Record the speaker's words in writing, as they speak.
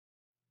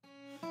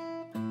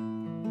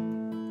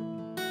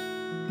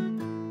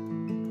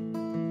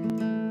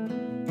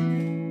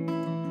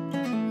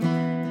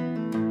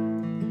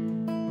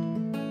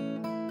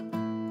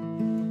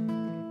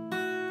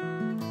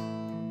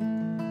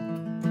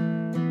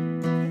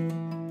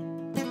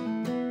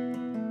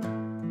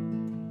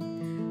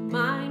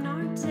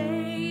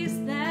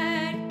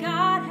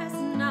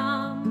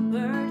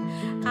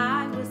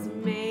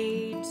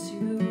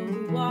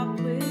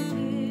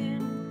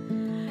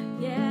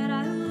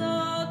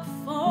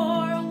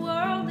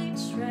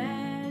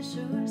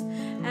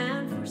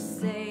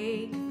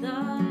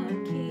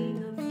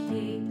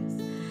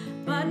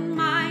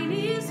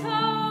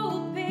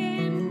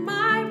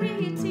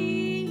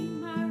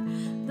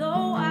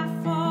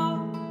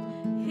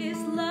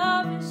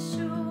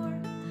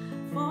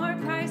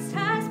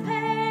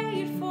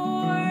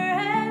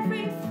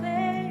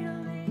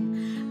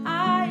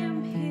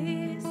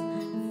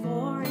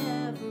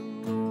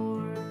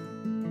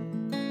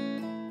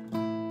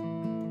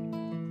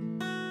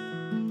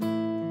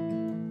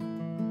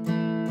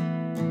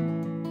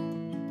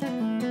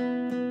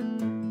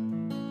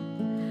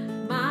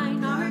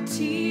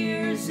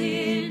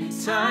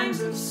times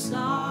of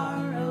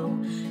sorrow,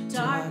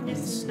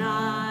 darkness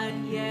not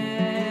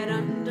yet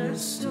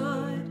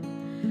understood.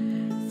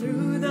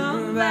 Through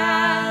the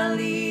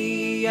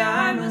valley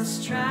I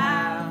must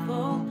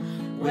travel,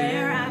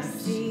 where I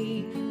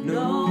see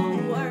no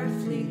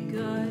earthly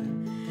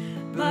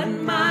good. But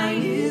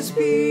mine is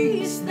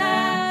peace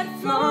that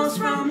flows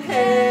from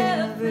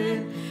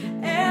heaven,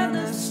 and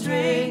the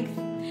strength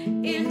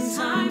in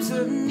times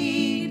of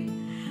need.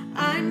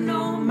 I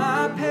know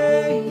my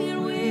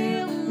pain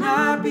will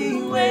not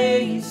be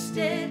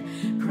wasted.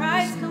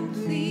 Christ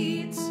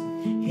completes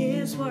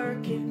his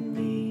work in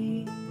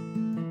me.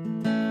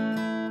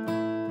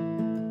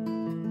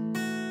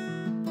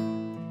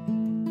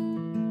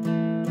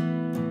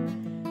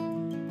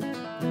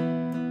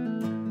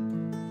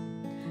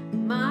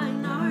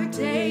 Mine are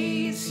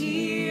days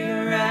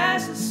here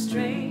as a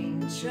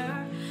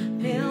stranger,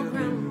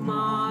 pilgrim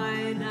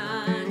on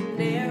a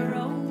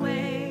narrow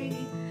way.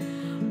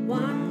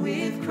 One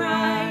with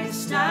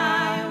Christ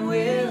I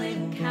will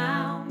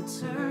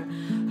encounter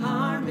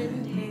harm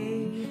and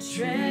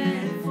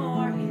hatred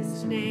for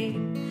his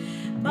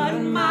name. But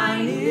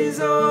mine is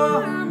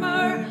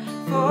armor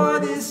for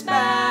this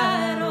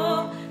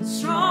battle,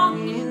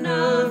 strong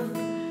enough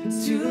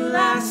to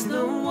last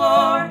the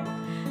war.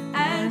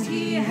 And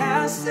he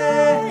has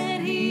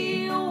said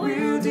he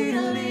will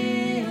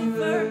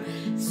deliver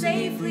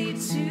safely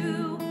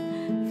to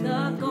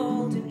the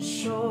golden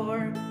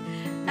shore.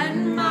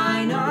 And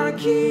mine are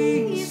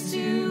keys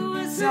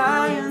to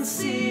Zion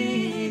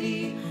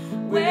city,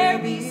 where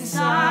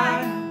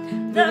beside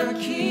the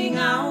King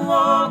I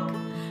walk.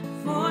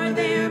 For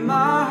there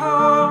my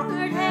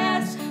heart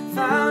has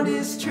found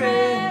his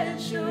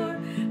treasure.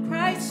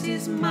 Christ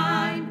is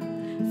mine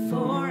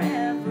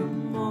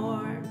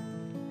forevermore.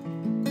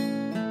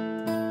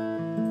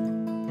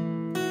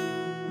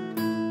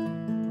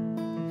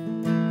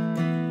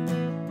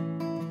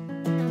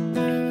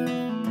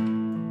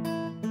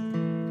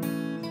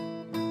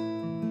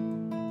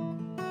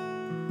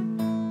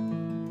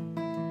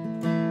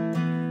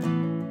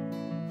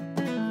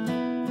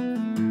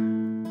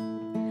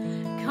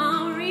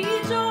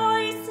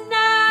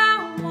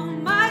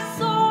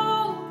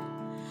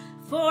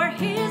 For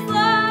his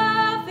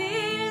love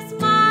is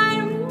my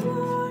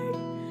reward.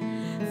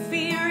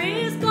 Fear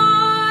is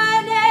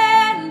gone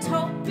and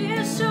hope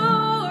is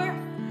sure.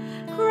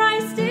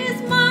 Christ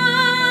is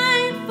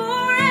mine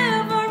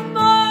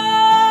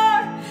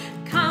forevermore.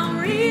 Come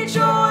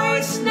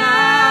rejoice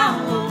now,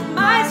 O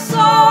my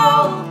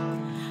soul,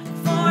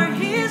 for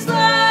his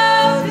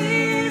love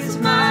is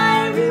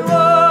my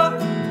reward.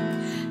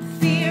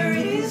 Fear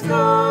is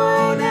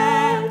gone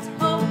and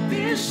hope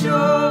is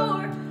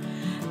sure.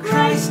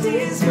 Christ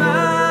is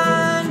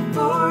mine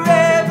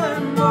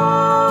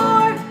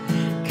forevermore.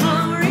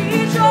 Come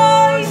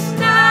rejoice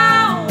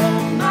now,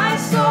 O my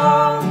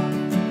soul,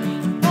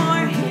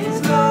 for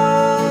his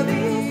love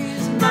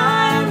is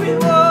my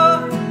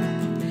reward.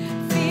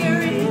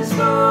 Fear is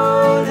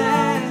gone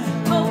and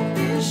hope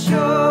is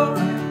sure.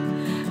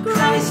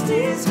 Christ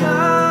is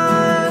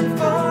mine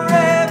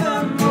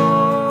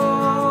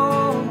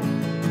forevermore.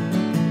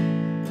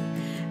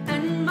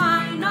 And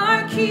mine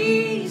are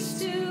keys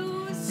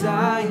to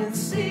Zion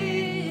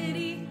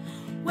city,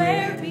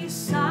 where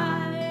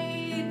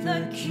beside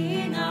the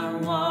King I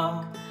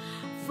walk.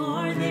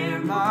 For there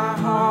my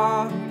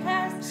heart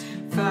has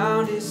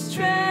found his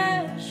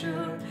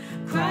treasure.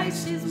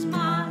 Christ is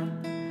mine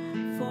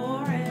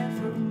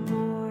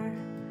forevermore.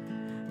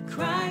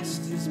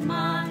 Christ is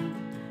mine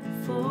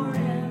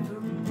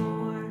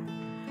forevermore.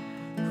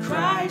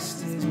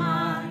 Christ is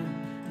mine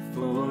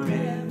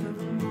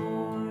forevermore.